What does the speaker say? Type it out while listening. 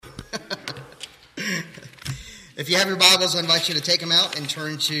If you have your Bibles, I invite you to take them out and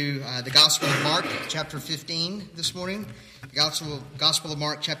turn to the Gospel of Mark, chapter 15 this morning. The Gospel of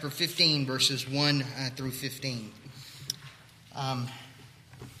Mark, chapter 15, verses 1 through 15.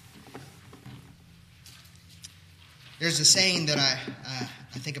 There's a saying that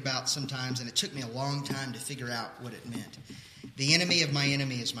I think about sometimes, and it took me a long time to figure out what it meant. The enemy of my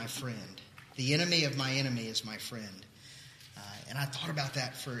enemy is my friend. The enemy of my enemy is my friend. And I thought about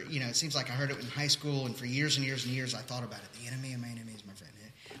that for, it seems like I heard it in high school, and for years and years and years I thought about it. The enemy of my enemy is my friend.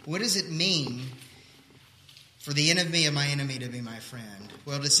 What does it mean for the enemy of my enemy to be my friend?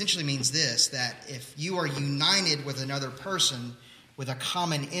 Well, it essentially means this, that if you are united with another person with a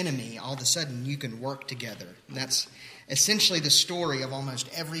common enemy, all of a sudden you can work together. And that's essentially the story of almost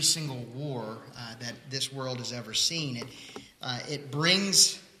every single war that this world has ever seen. It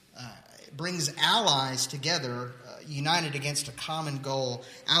brings allies together, united against a common goal,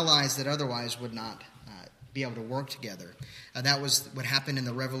 allies that otherwise would not be able to work together. That was what happened in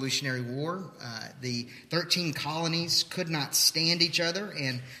the Revolutionary War. The 13 colonies could not stand each other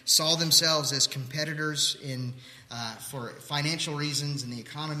and saw themselves as competitors for financial reasons in the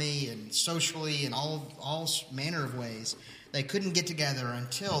economy and socially and all manner of ways. They couldn't get together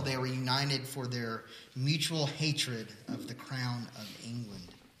until they were united for their mutual hatred of the crown of England.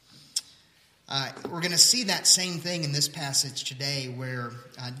 We're going to see that same thing in this passage today, where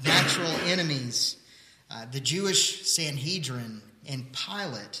natural enemies, the Jewish Sanhedrin and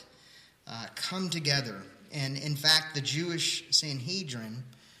Pilate, come together. And in fact, the Jewish Sanhedrin,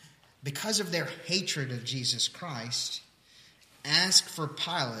 because of their hatred of Jesus Christ, ask for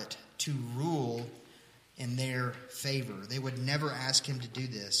Pilate to rule in their favor. They would never ask him to do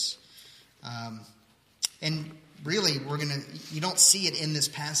this. And really, you don't see it in this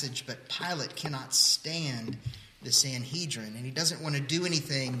passage, but Pilate cannot stand the Sanhedrin, and he doesn't want to do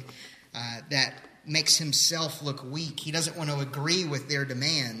anything that makes himself look weak. He doesn't want to agree with their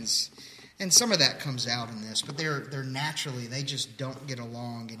demands. And some of that comes out in this, but they're naturally, they just don't get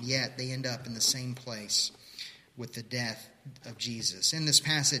along, and yet they end up in the same place with the death of Jesus. In this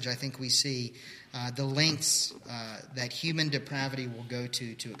passage, I think we see the lengths that human depravity will go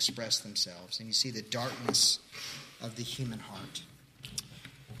to express themselves, and you see the darkness of the human heart.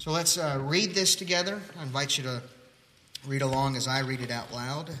 So let's read this together. I invite you to read along as I read it out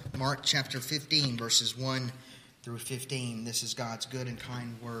loud. Mark chapter 15, verses 1 through 15. This is God's good and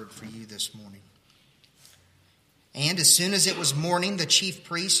kind word for you this morning. And as soon as it was morning, the chief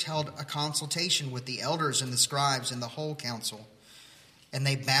priests held a consultation with the elders and the scribes and the whole council. And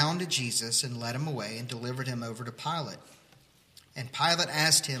they bound Jesus and led him away and delivered him over to Pilate. And Pilate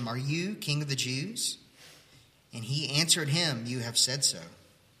asked him, "Are you king of the Jews?" And he answered him, "You have said so."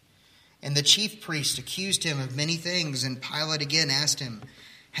 And the chief priest accused him of many things, and Pilate again asked him,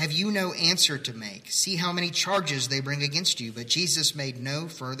 "Have you no answer to make? See how many charges they bring against you." But Jesus made no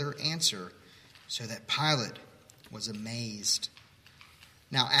further answer, so that Pilate was amazed.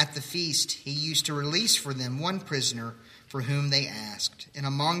 Now at the feast he used to release for them one prisoner for whom they asked. And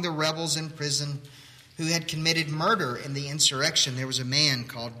among the rebels in prison who had committed murder in the insurrection, there was a man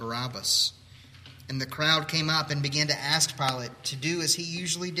called Barabbas. And the crowd came up and began to ask Pilate to do as he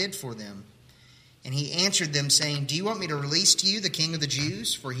usually did for them. And he answered them, saying, "Do you want me to release to you the king of the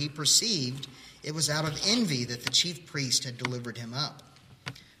Jews?" For he perceived it was out of envy that the chief priest had delivered him up.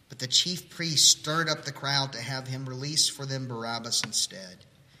 But the chief priest stirred up the crowd to have him release for them Barabbas instead.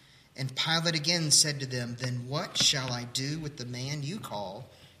 And Pilate again said to them, "Then what shall I do with the man you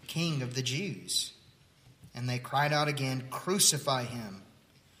call king of the Jews?" And they cried out again, "Crucify him."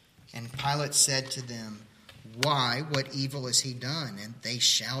 And Pilate said to them, "Why, what evil has he done?" And they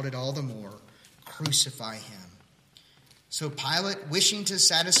shouted all the more, "Crucify him." So Pilate, wishing to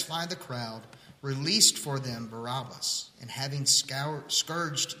satisfy the crowd, released for them Barabbas, and having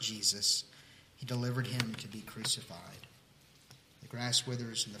scourged Jesus, he delivered him to be crucified. The grass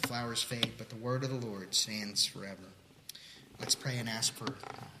withers and the flowers fade, but the word of the Lord stands forever. Let's pray and ask for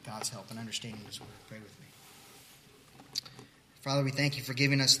God's help in understanding this word. Pray with me. Father, we thank you for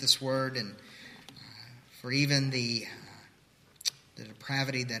giving us this word, and for even the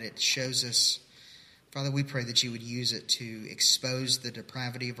depravity that it shows us. Father, we pray that you would use it to expose the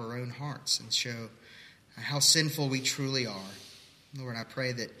depravity of our own hearts and show how sinful we truly are. Lord, I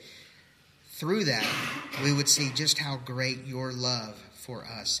pray that through that we would see just how great your love for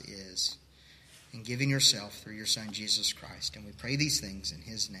us is in giving yourself through your Son, Jesus Christ. And we pray these things in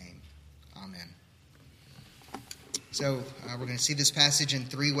his name. Amen. So we're going to see this passage in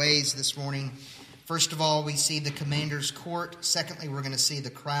three ways this morning. First of all, we see the commander's court. Secondly, we're going to see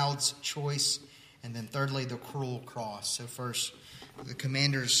the crowd's choice. And then thirdly, the cruel cross. So first, the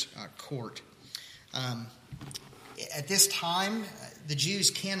commander's court. At this time, the Jews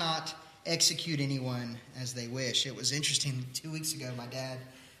cannot execute anyone as they wish. It was interesting. 2 weeks ago, my dad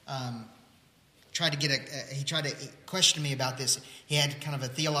tried to question me about this. He had kind of a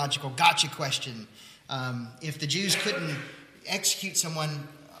theological gotcha question. If the Jews couldn't execute someone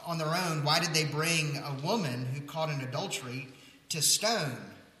on their own, why did they bring a woman who caught in adultery to stone?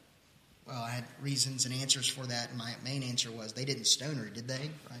 Well, I had reasons and answers for that, and my main answer was they didn't stone her, did they?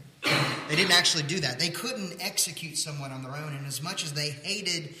 Right? They didn't actually do that. They couldn't execute someone on their own, and as much as they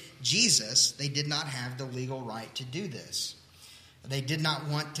hated Jesus, they did not have the legal right to do this. They did not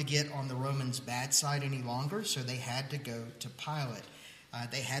want to get on the Romans' bad side any longer, so they had to go to Pilate.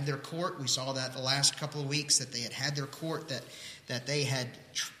 They had their court. We saw that the last couple of weeks, that they had their court, that they had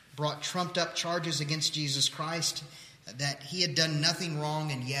brought trumped-up charges against Jesus Christ, that he had done nothing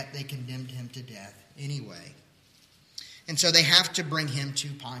wrong, and yet they condemned him to death anyway. And so they have to bring him to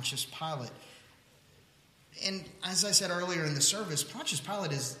Pontius Pilate. And as I said earlier in the service, Pontius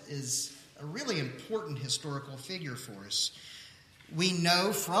Pilate is a really important historical figure for us. We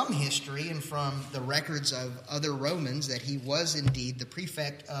know from history and from the records of other Romans that he was indeed the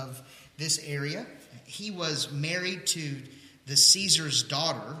prefect of this area. He was married to the Caesar's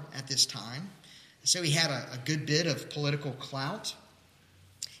daughter at this time. So he had a good bit of political clout.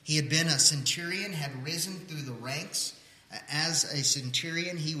 He had been a centurion, had risen through the ranks. As a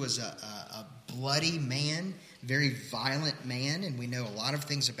centurion, he was a bloody man, very violent man, and we know a lot of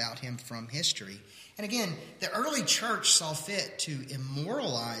things about him from history. And again, the early church saw fit to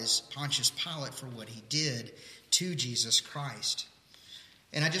immoralize Pontius Pilate for what he did to Jesus Christ.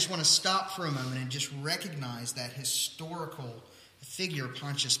 And I just want to stop for a moment and just recognize that historical figure,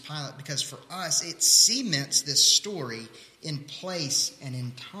 Pontius Pilate, because for us, it cements this story in place and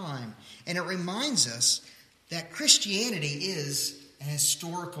in time. And it reminds us that Christianity is a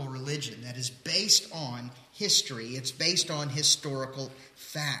historical religion that is based on history. It's based on historical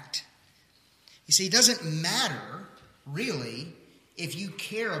fact. You see, it doesn't matter, really, if you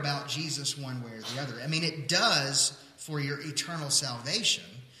care about Jesus one way or the other. I mean, it does for your eternal salvation.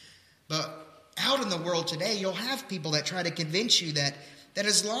 But out in the world today, you'll have people that try to convince you that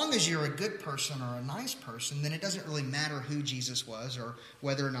as long as you're a good person or a nice person, then it doesn't really matter who Jesus was or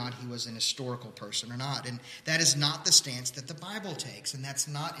whether or not he was an historical person or not. And that is not the stance that the Bible takes, and that's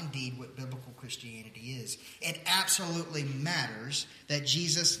not indeed what biblical Christianity is. It absolutely matters that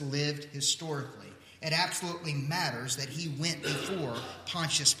Jesus lived historically. It absolutely matters that he went before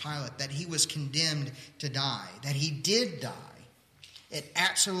Pontius Pilate, that he was condemned to die, that he did die. It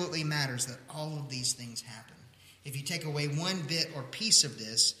absolutely matters that all of these things happen. If you take away one bit or piece of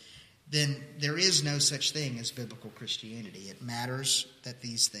this, then there is no such thing as biblical Christianity. It matters that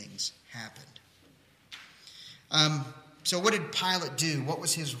these things happened. So what did Pilate do? What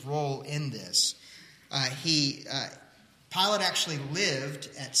was his role in this? Pilate actually lived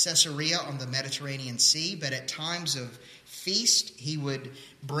at Caesarea on the Mediterranean Sea, but at times of feast, he would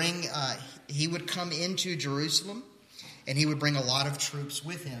come into Jerusalem, and he would bring a lot of troops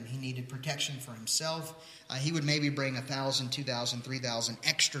with him. He needed protection for himself. He would maybe bring 1,000, 2,000, 3,000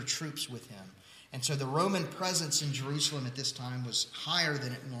 extra troops with him. And so the Roman presence in Jerusalem at this time was higher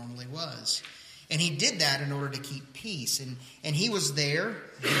than it normally was. And he did that in order to keep peace. And he was there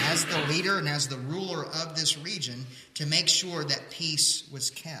as the leader and as the ruler of this region to make sure that peace was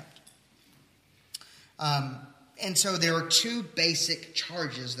kept. And so there are two basic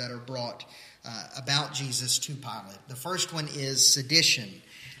charges that are brought about Jesus to Pilate. The first one is sedition,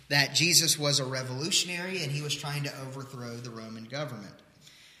 that Jesus was a revolutionary and he was trying to overthrow the Roman government.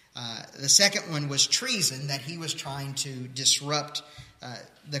 The second one was treason, that he was trying to disrupt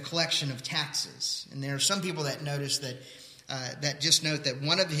the collection of taxes. And there are some people that notice that just note that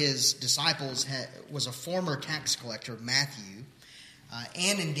one of his disciples was a former tax collector, Matthew,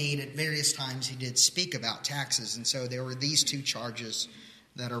 and indeed at various times he did speak about taxes. And so there were these two charges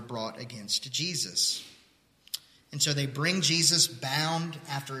that are brought against Jesus. And so they bring Jesus bound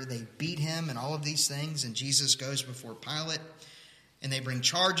after they beat him and all of these things, and Jesus goes before Pilate, and they bring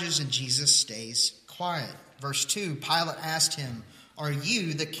charges, and Jesus stays quiet. Verse 2, Pilate asked him, "Are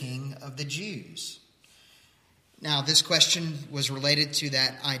you the king of the Jews?" Now, this question was related to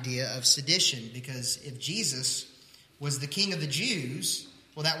that idea of sedition, because if Jesus was the king of the Jews,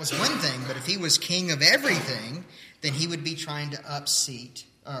 well, that was one thing, but if he was king of everything, then he would be trying to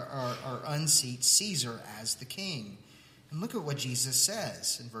unseat Caesar as the king. And look at what Jesus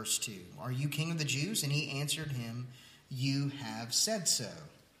says in verse 2. "Are you king of the Jews?" And he answered him, "You have said so."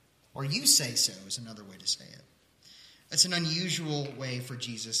 Or "you say so" is another way to say it. That's an unusual way for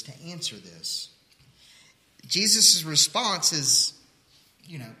Jesus to answer this. Jesus' response is,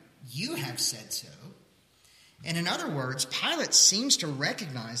 You have said so. And in other words, Pilate seems to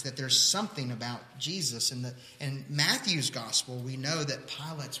recognize that there's something about Jesus. In Matthew's gospel, we know that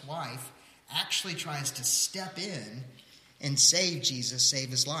Pilate's wife actually tries to step in and save Jesus, save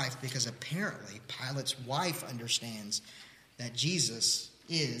his life, because apparently Pilate's wife understands that Jesus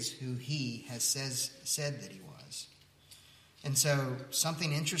is who he has said that he was. And so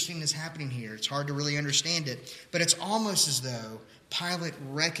something interesting is happening here. It's hard to really understand it, but it's almost as though Pilate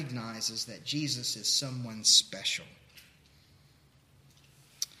recognizes that Jesus is someone special.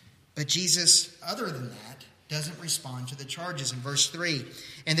 But Jesus, other than that, doesn't respond to the charges. In verse 3,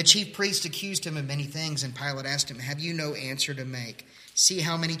 and the chief priest accused him of many things, and Pilate asked him, have you no answer to make? See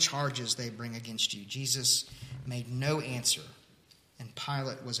how many charges they bring against you. Jesus made no answer, and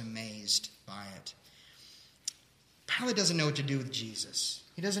Pilate was amazed by it. Pilate doesn't know what to do with Jesus.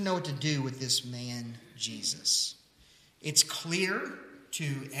 He doesn't know what to do with this man, Jesus. It's clear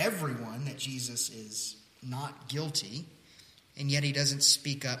to everyone that Jesus is not guilty, and yet he doesn't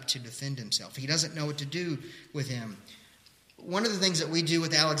speak up to defend himself. He doesn't know what to do with him. One of the things that we do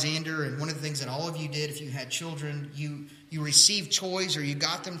with Alexander, and one of the things that all of you did if you had children, you received toys, or you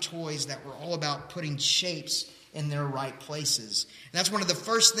got them toys that were all about putting shapes in their right places. And that's one of the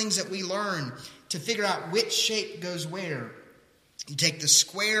first things that we learn to figure out which shape goes where. You take the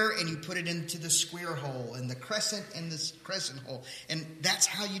square and you put it into the square hole, and the crescent in the crescent hole. And that's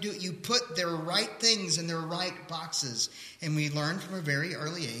how you do it. You put their right things in their right boxes. And we learn from a very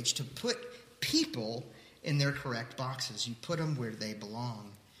early age to put people in their correct boxes. You put them where they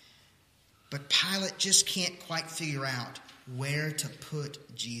belong. But Pilate just can't quite figure out where to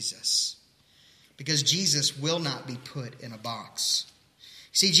put Jesus, because Jesus will not be put in a box.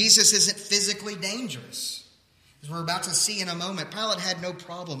 See, Jesus isn't physically dangerous. As we're about to see in a moment, Pilate had no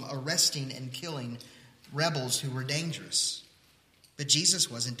problem arresting and killing rebels who were dangerous. But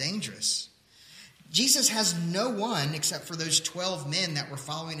Jesus wasn't dangerous. Jesus has no one, except for those 12 men that were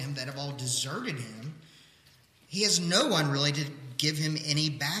following him that have all deserted him. He has no one really to give him any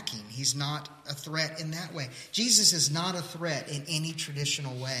backing. He's not a threat in that way. Jesus is not a threat in any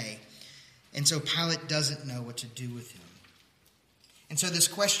traditional way. And so Pilate doesn't know what to do with him. And so this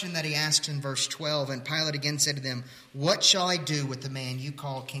question that he asks in verse 12, and Pilate again said to them, what shall I do with the man you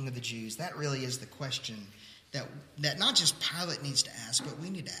call King of the Jews? That really is the question that not just Pilate needs to ask, but we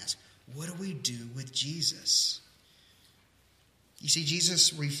need to ask. What do we do with Jesus? You see,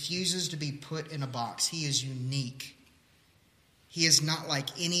 Jesus refuses to be put in a box. He is unique. He is not like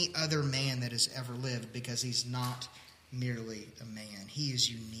any other man that has ever lived, because he's not merely a man. He is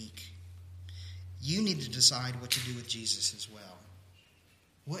unique. You need to decide what to do with Jesus as well.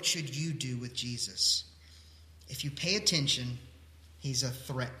 What should you do with Jesus? If you pay attention, he's a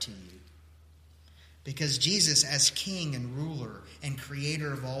threat to you. Because Jesus, as king and ruler and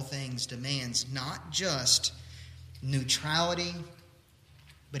creator of all things, demands not just neutrality,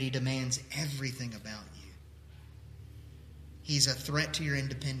 but he demands everything about you. He's a threat to your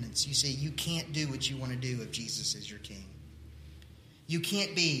independence. You see, you can't do what you want to do if Jesus is your king. You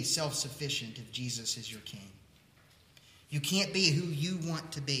can't be self-sufficient if Jesus is your king. You can't be who you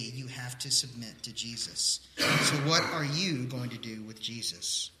want to be. You have to submit to Jesus. So what are you going to do with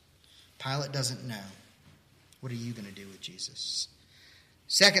Jesus? Pilate doesn't know. What are you going to do with Jesus?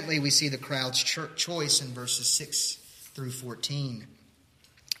 Secondly, we see the crowd's choice in verses 6 through 14.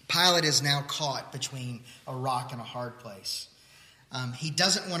 Pilate is now caught between a rock and a hard place. He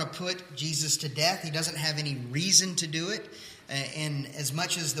doesn't want to put Jesus to death. He doesn't have any reason to do it. And as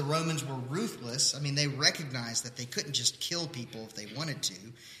much as the Romans were ruthless, they recognized that they couldn't just kill people if they wanted to.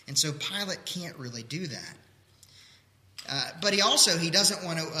 And so Pilate can't really do that. But he doesn't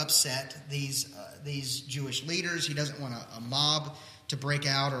want to upset these Jewish leaders. He doesn't want a mob to break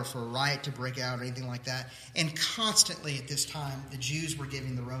out, or for a riot to break out, or anything like that. And constantly at this time, the Jews were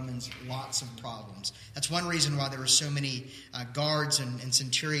giving the Romans lots of problems. That's one reason why there were so many guards and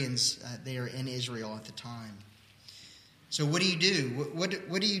centurions there in Israel at the time. So what do you do? What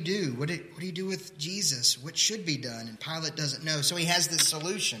do you do? What do you do with Jesus? What should be done? And Pilate doesn't know. So he has this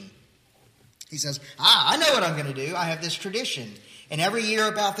solution. He says, I know what I'm going to do. I have this tradition. And every year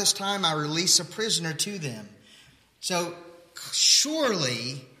about this time, I release a prisoner to them. So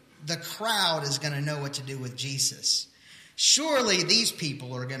surely the crowd is going to know what to do with Jesus. Surely these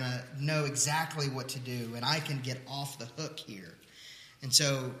people are going to know exactly what to do, and I can get off the hook here. And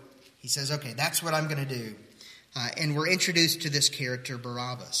so he says, okay, that's what I'm going to do. And we're introduced to this character,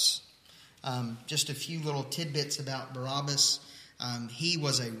 Barabbas. Just a few little tidbits about Barabbas. He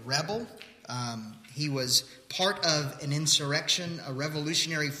was a rebel. He was part of an insurrection, a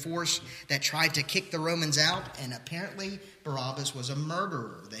revolutionary force that tried to kick the Romans out, and apparently Barabbas was a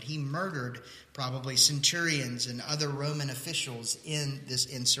murderer, that he murdered probably centurions and other Roman officials in this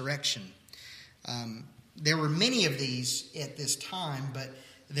insurrection. There were many of these at this time, but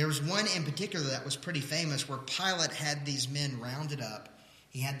there was one in particular that was pretty famous where Pilate had these men rounded up.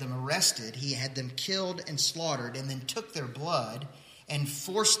 He had them arrested, he had them killed and slaughtered, and then took their blood and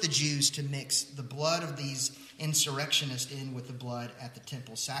forced the Jews to mix the blood of these insurrectionists in with the blood at the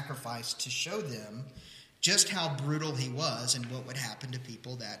temple sacrifice to show them just how brutal he was and what would happen to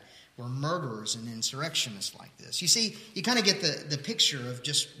people that were murderers and insurrectionists like this. You see, you kind of get the picture of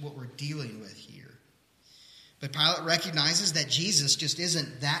just what we're dealing with here. But Pilate recognizes that Jesus just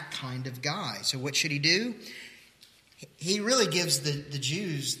isn't that kind of guy. So what should he do? He really gives the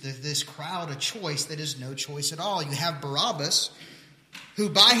Jews, this crowd, a choice that is no choice at all. You have Barabbas, who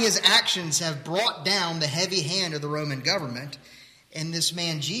by his actions have brought down the heavy hand of the Roman government, and this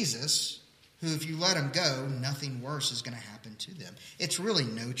man Jesus, who if you let him go, nothing worse is going to happen to them. It's really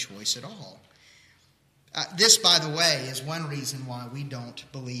no choice at all. This, by the way, is one reason why we don't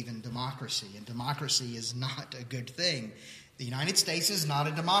believe in democracy, and democracy is not a good thing. The United States is not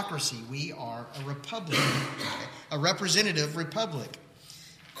a democracy. We are a republic, a representative republic.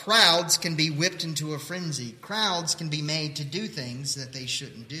 Crowds can be whipped into a frenzy. Crowds can be made to do things that they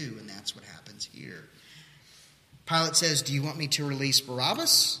shouldn't do, and that's what happens here. Pilate says, do you want me to release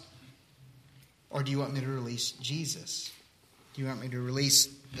Barabbas, or do you want me to release Jesus? Do you want me to release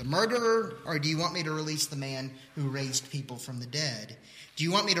the murderer, or do you want me to release the man who raised people from the dead? Do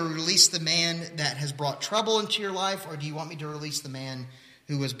you want me to release the man that has brought trouble into your life, or do you want me to release the man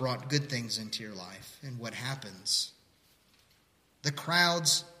who has brought good things into your life? And what happens? The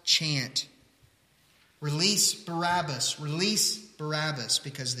crowds chant, release Barabbas,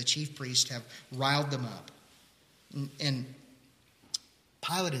 because the chief priests have riled them up. And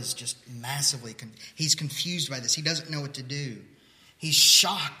Pilate is just massively, he's confused by this. He doesn't know what to do. He's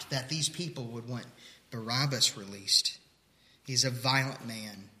shocked that these people would want Barabbas released. He's a violent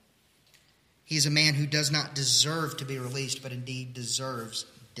man. He's a man who does not deserve to be released, but indeed deserves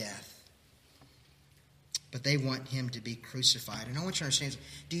death. But they want him to be crucified. And I want you to understand,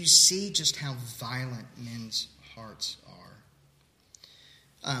 do you see just how violent men's hearts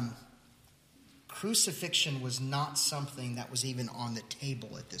are? Crucifixion was not something that was even on the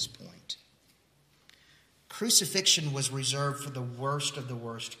table at this point. Crucifixion was reserved for the worst of the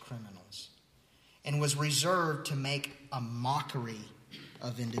worst criminals, and was reserved to make a mockery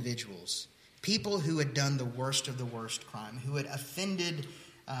of individuals. People who had done the worst of the worst crime, who had offended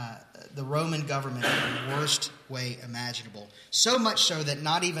the Roman government in the worst way imaginable. So much so that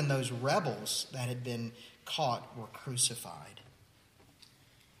not even those rebels that had been caught were crucified.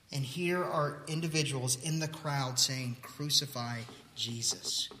 And here are individuals in the crowd saying, crucify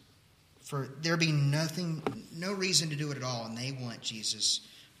Jesus. For there be no reason to do it at all, and they want Jesus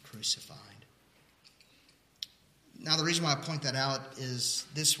crucified. Now, the reason why I point that out is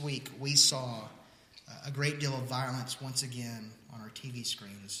this week we saw a great deal of violence once again on our TV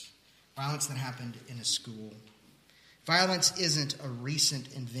screens. Violence that happened in a school. Violence isn't a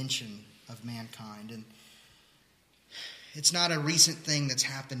recent invention of mankind, and it's not a recent thing that's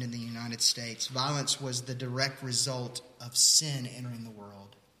happened in the United States. Violence was the direct result of sin entering the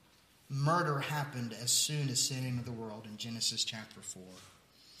world. Murder happened as soon as sin entered the world in Genesis chapter 4.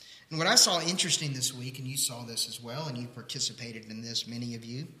 And what I saw interesting this week, and you saw this as well, and you participated in this, many of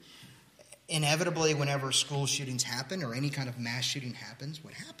you, inevitably whenever school shootings happen or any kind of mass shooting happens,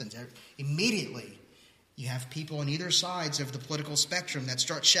 what happens? Immediately, you have people on either sides of the political spectrum that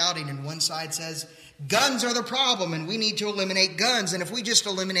start shouting, and one side says, guns are the problem, and we need to eliminate guns, and if we just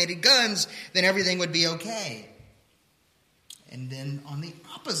eliminated guns, then everything would be okay. And then on the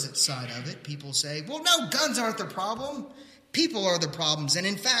opposite side of it, people say, well, no, guns aren't the problem. People are the problems. And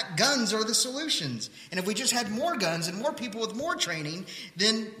in fact, guns are the solutions. And if we just had more guns and more people with more training,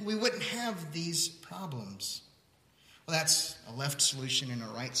 then we wouldn't have these problems. Well, that's a left solution and a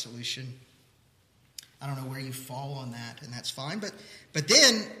right solution. I don't know where you fall on that, and that's fine. But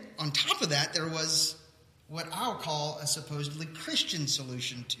then, on top of that, there was what I'll call a supposedly Christian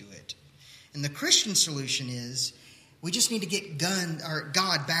solution to it. And the Christian solution is, we just need to get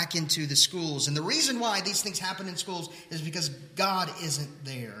God back into the schools. And the reason why these things happen in schools is because God isn't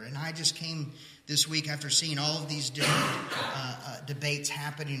there. And I just came this week after seeing all of these different debates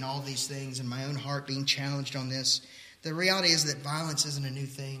happening, all these things, and my own heart being challenged on this. The reality is that violence isn't a new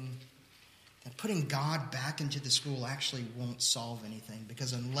thing. that putting God back into the school actually won't solve anything,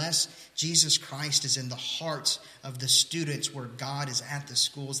 because unless Jesus Christ is in the hearts of the students where God is at the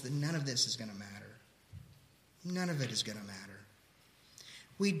schools, then none of this is going to matter. None of it is going to matter.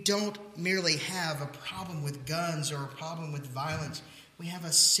 We don't merely have a problem with guns or a problem with violence. We have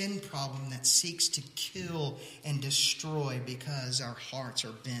a sin problem that seeks to kill and destroy because our hearts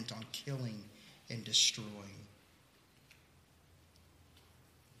are bent on killing and destroying.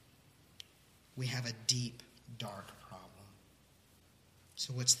 We have a deep, dark problem.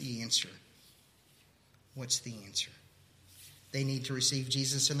 So what's the answer? What's the answer? They need to receive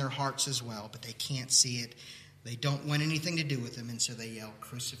Jesus in their hearts as well, but they can't see it. They don't want anything to do with him, and so they yell,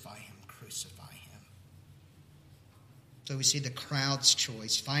 "Crucify him, crucify him." So we see the crowd's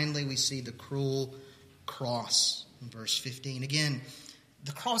choice. Finally, we see the cruel cross in verse 15. Again,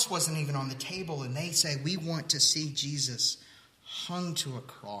 the cross wasn't even on the table, and they say, "We want to see Jesus hung to a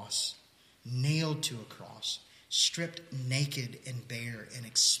cross, nailed to a cross, stripped naked and bare and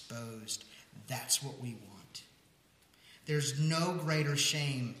exposed. That's what we want." There's no greater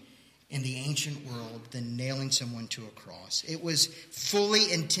shame in the ancient world than nailing someone to a cross. It was fully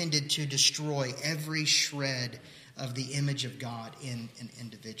intended to destroy every shred of the image of God in an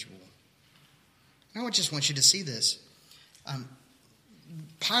individual. I just want you to see this.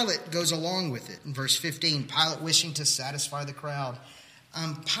 Pilate goes along with it in verse 15. Pilate wishing to satisfy the crowd.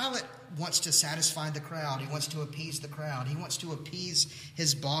 Pilate wants to satisfy the crowd. He wants to appease the crowd. He wants to appease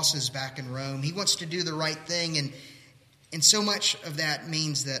his bosses back in Rome. He wants to do the right thing, and so much of that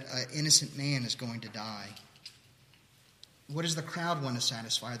means that an innocent man is going to die. What does the crowd want to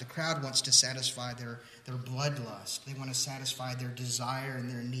satisfy? The crowd wants to satisfy their bloodlust. They want to satisfy their desire and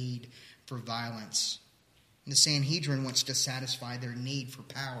their need for violence. And the Sanhedrin wants to satisfy their need for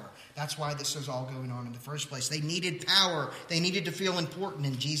power. That's why this was all going on in the first place. They needed power. They needed to feel important,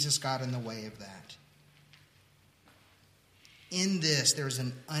 and Jesus got in the way of that. In this, there is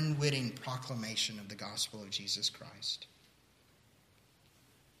an unwitting proclamation of the gospel of Jesus Christ.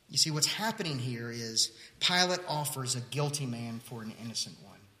 You see, what's happening here is Pilate offers a guilty man for an innocent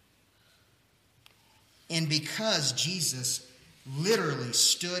one. And because Jesus literally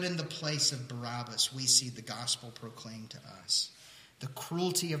stood in the place of Barabbas, we see the gospel proclaimed to us. The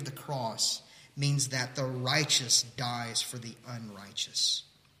cruelty of the cross means that the righteous dies for the unrighteous.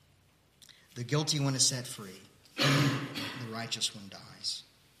 The guilty one is set free. The righteous one dies.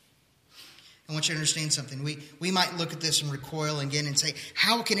 I want you to understand something. We might look at this and recoil again and say,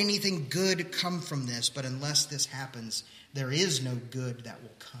 how can anything good come from this? But unless this happens, there is no good that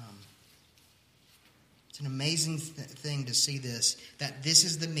will come. It's an amazing thing to see this, that this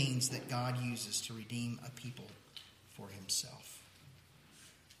is the means that God uses to redeem a people for himself.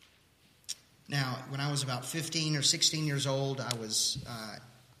 Now, when I was about 15 or 16 years old, I was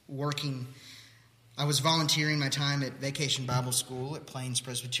volunteering my time at Vacation Bible School at Plains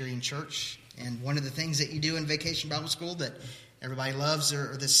Presbyterian Church. And one of the things that you do in Vacation Bible School that everybody loves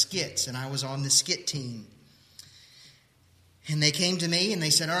are the skits. And I was on the skit team. And they came to me and they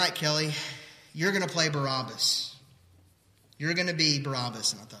said, "All right, Kelly, you're going to play Barabbas. You're going to be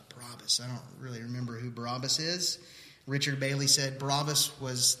Barabbas." And I thought, Barabbas? I don't really remember who Barabbas is. Richard Bailey said Barabbas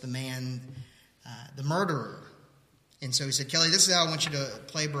was the man, the murderer. And so he said, "Kelly, this is how I want you to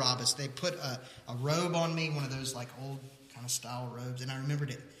play Barabbas." They put a robe on me, one of those like old kind of style robes. And I remember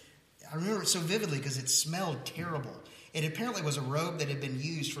it so vividly because it smelled terrible. It apparently was a robe that had been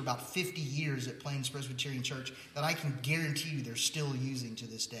used for about 50 years at Plains Presbyterian Church that I can guarantee you they're still using to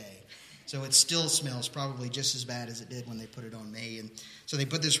this day. So it still smells probably just as bad as it did when they put it on me. And so they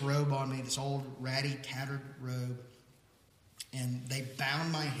put this robe on me, this old ratty, tattered robe. And they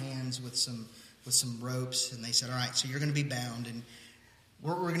bound my hands with some ropes. And they said, "All right, so you're going to be bound. And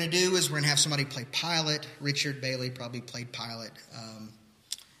what we're going to do is we're going to have somebody play Pilate." Richard Bailey probably played Pilate.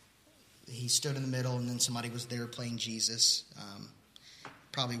 He stood in the middle, and then somebody was there playing Jesus.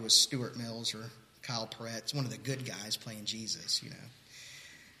 Probably was Stuart Mills or Kyle Peretz, one of the good guys playing Jesus, you know.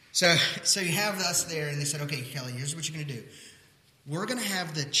 So you have us there, and they said, "Okay, Kelly, here's what you're going to do. We're going to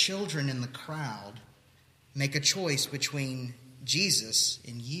have the children in the crowd make a choice between Jesus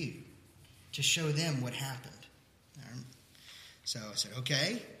and you to show them what happened." So I said,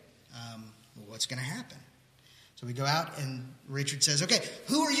 "Okay, what's going to happen?" So we go out, and Richard says, "Okay,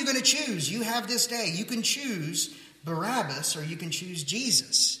 who are you going to choose? You have this day. You can choose Barabbas or you can choose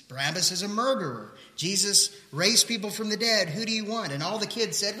Jesus. Barabbas is a murderer. Jesus raised people from the dead. Who do you want?" And all the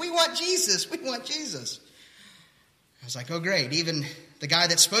kids said, "We want Jesus. We want Jesus." I was like, oh, great. Even the guy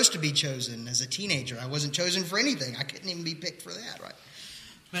that's supposed to be chosen as a teenager, I wasn't chosen for anything. I couldn't even be picked for that, right?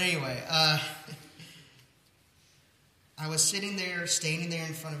 But anyway, I was sitting there, standing there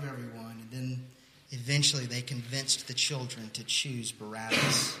in front of everyone, and then eventually they convinced the children to choose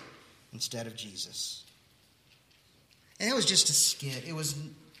Barabbas instead of Jesus. And it was just a skit. It was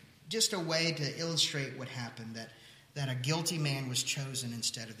just a way to illustrate what happened, that a guilty man was chosen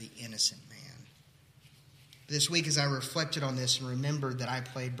instead of the innocent man. This week, as I reflected on this and remembered that I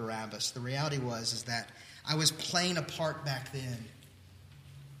played Barabbas, the reality is that I was playing a part back then.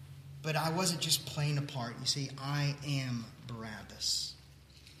 But I wasn't just playing a part. You see, I am Barabbas.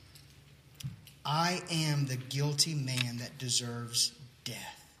 I am the guilty man that deserves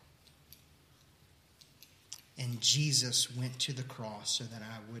death. And Jesus went to the cross so that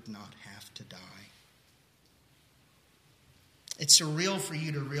I would not have to die. It's surreal for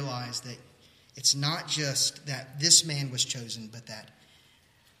you to realize that it's not just that this man was chosen, but that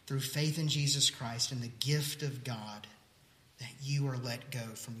through faith in Jesus Christ and the gift of God, that you are let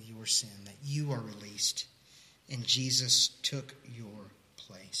go from your sin, that you are released, and Jesus took your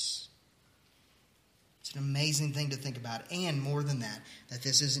place. It's an amazing thing to think about, and more than that, that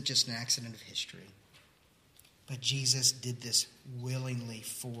this isn't just an accident of history, but Jesus did this willingly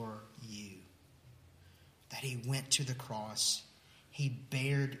for you, that he went to the cross, he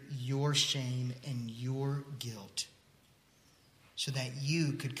bared your shame and your guilt, so that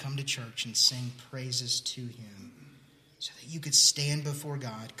you could come to church and sing praises to him, so that you could stand before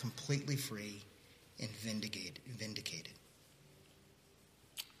God completely free and vindicated.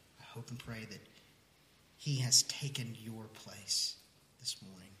 I hope and pray that he has taken your place this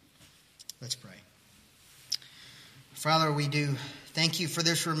morning. Let's pray. Father, we do thank you for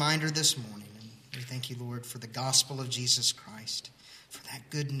this reminder this morning. And we thank you, Lord, for the gospel of Jesus Christ, for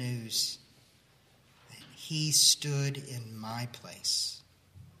that good news that he stood in my place,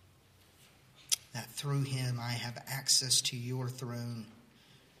 that through him I have access to your throne,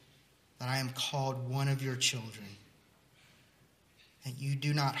 that I am called one of your children, that you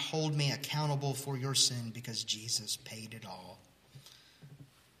do not hold me accountable for your sin because Jesus paid it all.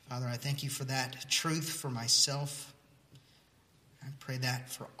 Father, I thank you for that truth for myself. I pray that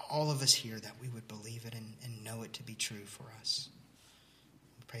for all of us here, that we would believe it and know it to be true for us.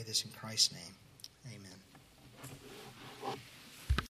 We pray this in Christ's name. Amen.